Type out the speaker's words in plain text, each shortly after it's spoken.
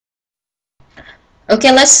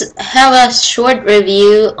Okay, let's have a short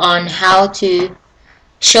review on how to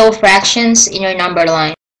show fractions in your number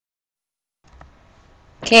line.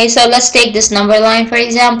 Okay, so let's take this number line for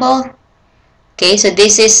example. Okay, so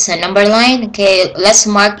this is a number line. Okay, let's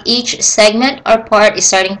mark each segment or part is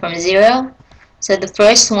starting from 0. So the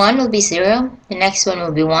first one will be 0, the next one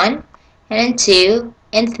will be 1, and then 2,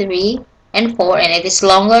 and 3, and 4, and if it's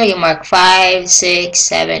longer, you mark 5, 6,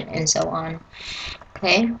 7, and so on.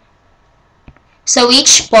 Okay. So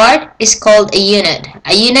each part is called a unit.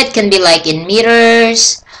 A unit can be like in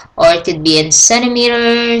meters, or it could be in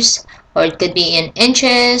centimeters, or it could be in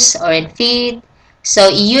inches, or in feet. So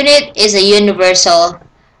a unit is a universal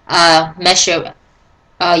measure.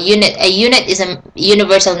 A unit is a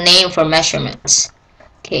universal name for measurements.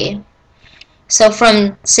 Okay. So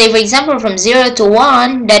from, say for example, from 0 to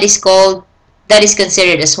 1, that is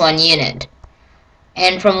considered as 1 unit.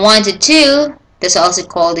 And from 1 to 2, that's also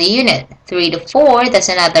called a unit. 3 to 4, that's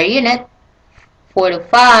another unit. 4 to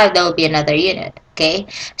 5, that would be another unit. Okay.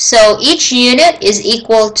 So each unit is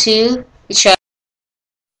equal to each other.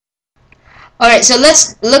 Alright, so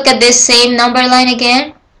let's look at this same number line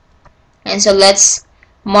again. And so let's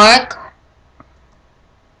mark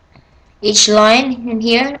each line in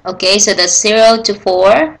here. Okay, so that's 0 to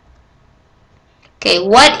 4. Okay,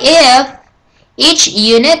 what if each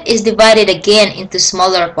unit is divided again into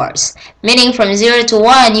smaller parts? Meaning from 0 to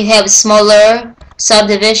 1, you have smaller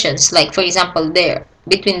subdivisions. Like for example there,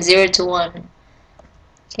 between 0 to 1.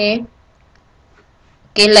 Okay.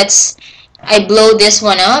 Okay, I blow this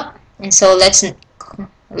one up. And so let's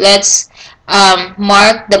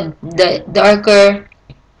mark the darker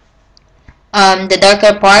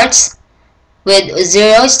parts with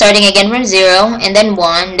 0, starting again from 0, and then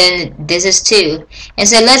 1, then this is 2. And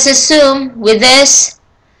so let's assume with this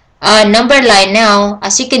number line now,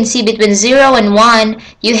 as you can see between 0 and 1,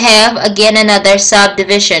 you have again another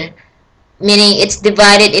subdivision, meaning it's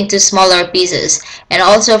divided into smaller pieces. And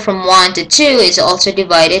also from 1 to 2 is also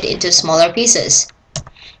divided into smaller pieces.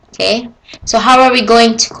 Okay, so how are we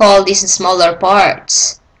going to call these smaller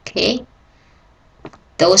parts? Okay,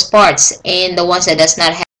 those parts and the ones that does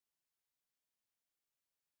not have.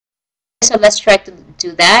 So let's try to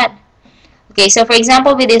do that. Okay, so for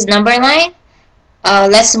example with this number line,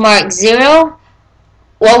 let's mark 0.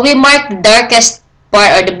 Well, we mark the darkest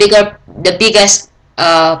part or the biggest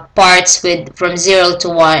parts with from 0 to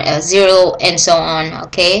 1, 0 and so on.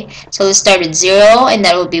 Okay, so let's start with 0, and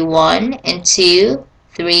that will be 1 and 2,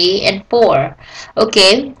 3 and 4.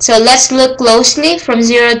 Okay, so let's look closely from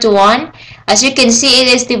 0 to 1. As you can see, it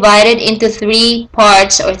is divided into 3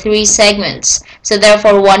 parts or 3 segments. So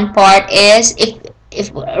therefore one part is,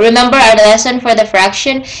 if remember our lesson for the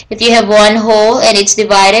fraction, if you have one whole and it's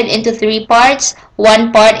divided into 3 parts,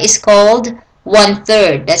 one part is called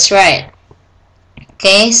 1/3. That's right.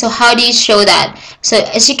 Okay, so how do you show that? So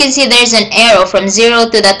as you can see, there's an arrow from 0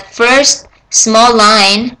 to that first small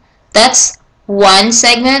line. That's one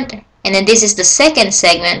segment, and then this is the second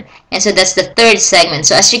segment, and so that's the third segment.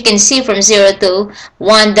 So as you can see, from 0 to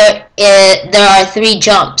 1, there are 3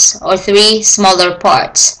 jumps or 3 smaller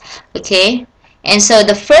parts. Okay, and so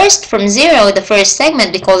the first from 0, the first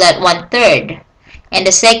segment, we call that 1/3, and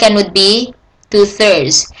the second would be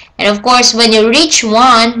 2/3. And of course, when you reach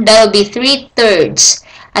 1, that will be 3/3.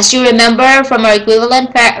 As you remember from our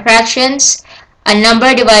equivalent fractions, a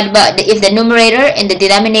number divided by, if the numerator and the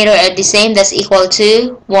denominator are the same, that's equal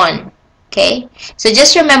to 1. Okay, so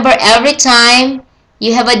just remember, every time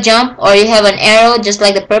you have a jump or you have an arrow, just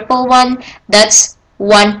like the purple one, that's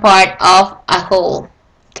one part of a whole.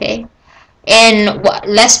 Okay, and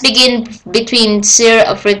let's begin between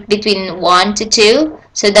 1 to 2.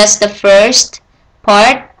 So that's the first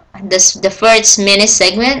part, the first mini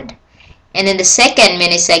segment, and then the second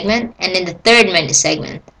mini segment, and then the third mini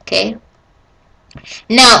segment. Okay.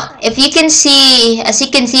 Now, if you can see, as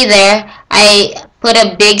you can see there, I put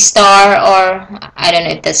a big star, or I don't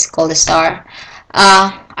know if that's called a star,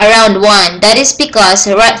 around 1. That is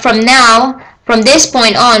because right from now, from this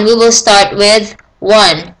point on, we will start with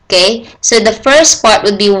 1. Okay, so the first part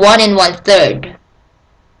would be 1 and 1/3.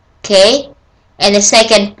 Okay, and the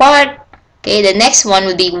second part, okay, the next one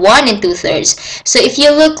would be 1 and 2/3. So if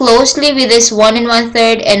you look closely with this 1 and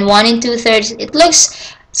 1/3 and 1 and 2/3, it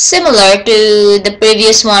looks similar to the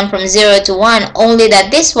previous one from 0 to 1, only that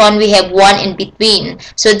this one we have 1 in between.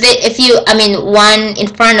 So if you, 1 in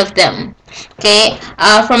front of them. Okay,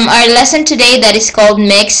 from our lesson today, that is called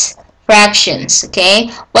mixed fractions. Okay,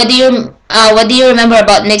 what do you remember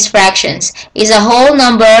about mixed fractions? Is a whole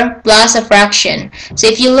number plus a fraction. So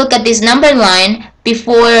if you look at this number line,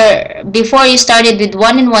 before you started with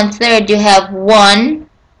 1 and 1/3, you have 1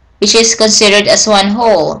 which is considered as one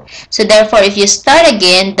whole. So therefore, if you start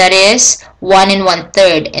again, that is 1 and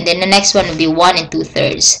 1/3, and then the next one will be 1 and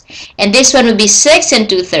 2/3, and this one will be 6 and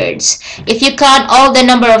 2/3. If you count all the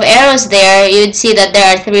number of arrows there, you would see that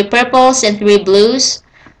there are 3 purples and 3 blues,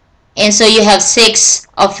 and so you have 6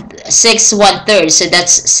 1/3, so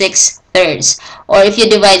that's 6/3. Or if you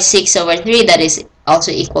divide 6 over 3, that is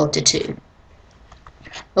also equal to 2.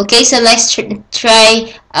 Okay, so let's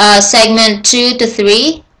try segment 2 to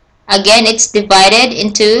 3. Again, it's divided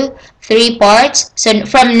into 3 parts. So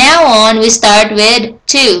from now on, we start with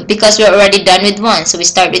 2 because we're already done with 1. So we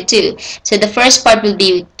start with 2. So the first part will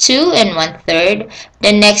be 2 and 1/3.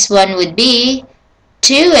 The next one would be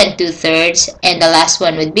 2 and 2/3. And the last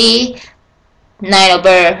one would be 9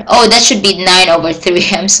 over, oh, that should be 9 over 3.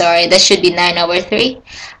 I'm sorry, that should be 9 over 3.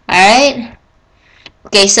 Alright.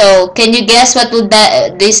 Okay, so can you guess what would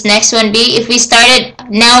this next one be? If we started,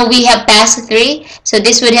 now we have passed 3, so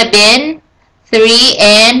this would have been 3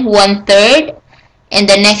 and 1/3, and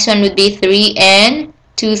the next one would be 3 and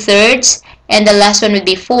 2/3, and the last one would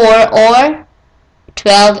be 4 or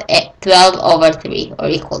 12 over 3, or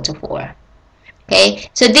equal to 4. Okay,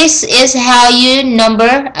 so this is how you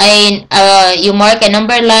number you mark a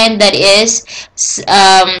number line that is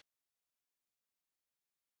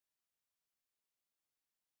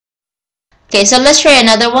okay, so let's try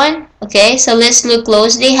another one. Okay, so let's look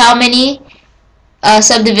closely. How many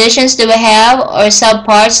subdivisions do we have, or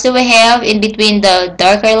subparts do we have in between the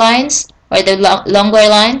darker lines or the longer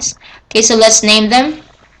lines? Okay, so let's name them.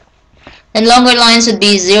 The longer lines would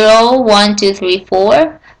be 0, 1, 2, 3,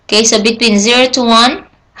 4. Okay, so between 0 to 1,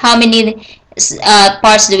 how many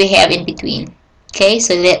parts do we have in between? Okay,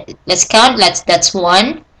 so let's count. That's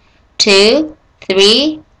 1, 2,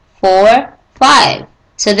 3, 4, 5.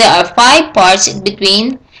 So there are 5 parts in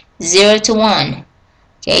between 0 to 1.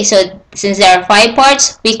 Okay, so since there are 5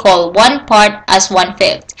 parts, we call one part as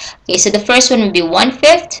 1/5. Okay, so the first one will be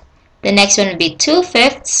 1/5, the next one will be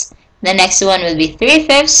 2/5, the next one will be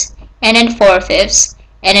 3/5, and then 4/5,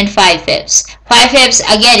 and then 5/5. 5/5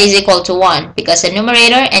 again is equal to 1 because the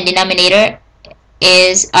numerator and denominator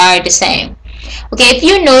are the same. Okay, if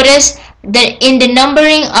you notice that in the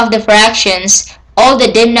numbering of the fractions, all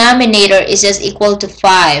the denominator is just equal to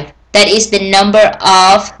 5. That is the number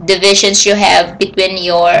of divisions you have within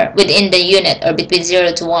the unit, or between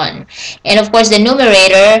 0 to 1. And of course the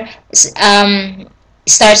numerator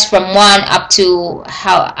starts from 1 up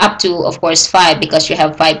to of course 5, because you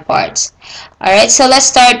have 5 parts. Alright, so let's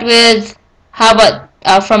start with, how about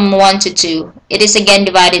from 1 to 2. It is again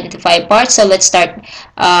divided into 5 parts, so let's start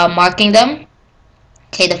marking them.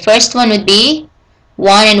 Okay, the first one would be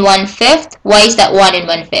 1 and 1/5. Why is that 1 and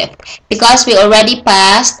 1/5? Because we already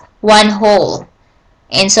passed one whole,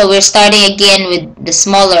 and so we're starting again with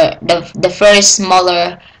the first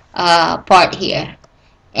smaller part here.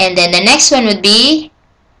 And then the next one would be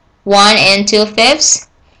 1 and 2/5,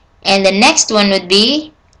 and the next one would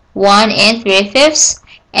be 1 and 3/5,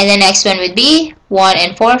 and the next one would be 1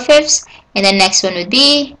 and 4/5, and the next one would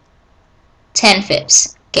be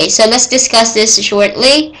 10/5. Okay, so let's discuss this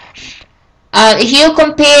shortly. If you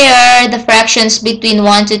compare the fractions between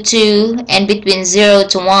 1 to 2 and between 0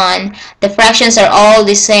 to 1, the fractions are all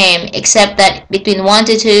the same, except that between 1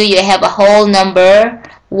 to 2 you have a whole number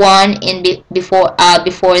 1 in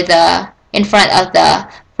front of the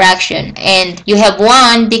fraction, and you have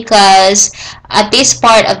 1 because at this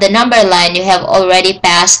part of the number line you have already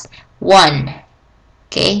passed 1.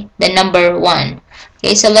 Okay, the number 1.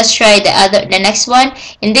 Okay, so let's try the next one.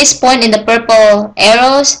 In this point in the purple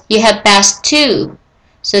arrows, you have passed 2.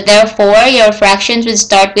 So therefore, your fractions will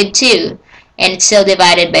start with 2. And it's still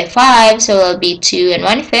divided by 5, so it will be 2 and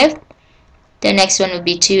 1/5. The next one will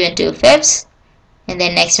be 2 and 2/5. And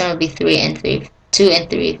then next one will be 2 and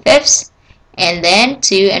 3/5. And then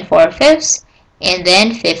 2 and 4/5. And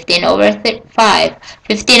then 15 over 5.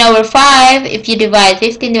 15 over 5, if you divide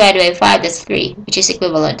 15 divided by 5, that's 3, which is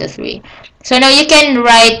equivalent to 3. So now you can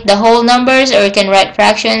write the whole numbers, or you can write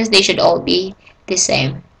fractions. They should all be the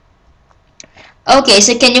same. Okay,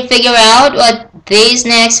 so can you figure out what these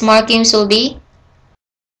next markings will be?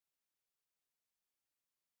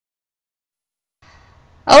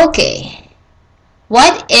 Okay,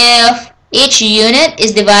 what if each unit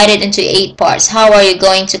is divided into 8 parts? How are you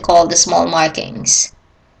going to call the small markings?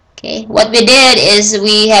 Okay, what we did is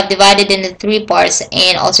we have divided into 3 parts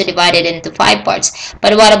and also divided into 5 parts.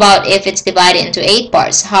 But what about if it's divided into 8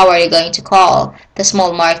 parts? How are you going to call the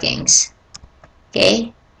small markings?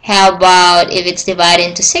 Okay, how about if it's divided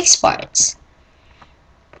into 6 parts?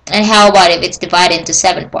 And how about if it's divided into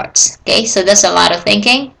 7 parts? Okay, so that's a lot of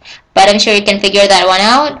thinking, but I'm sure you can figure that one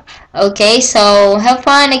out. Okay, so have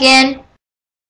fun again.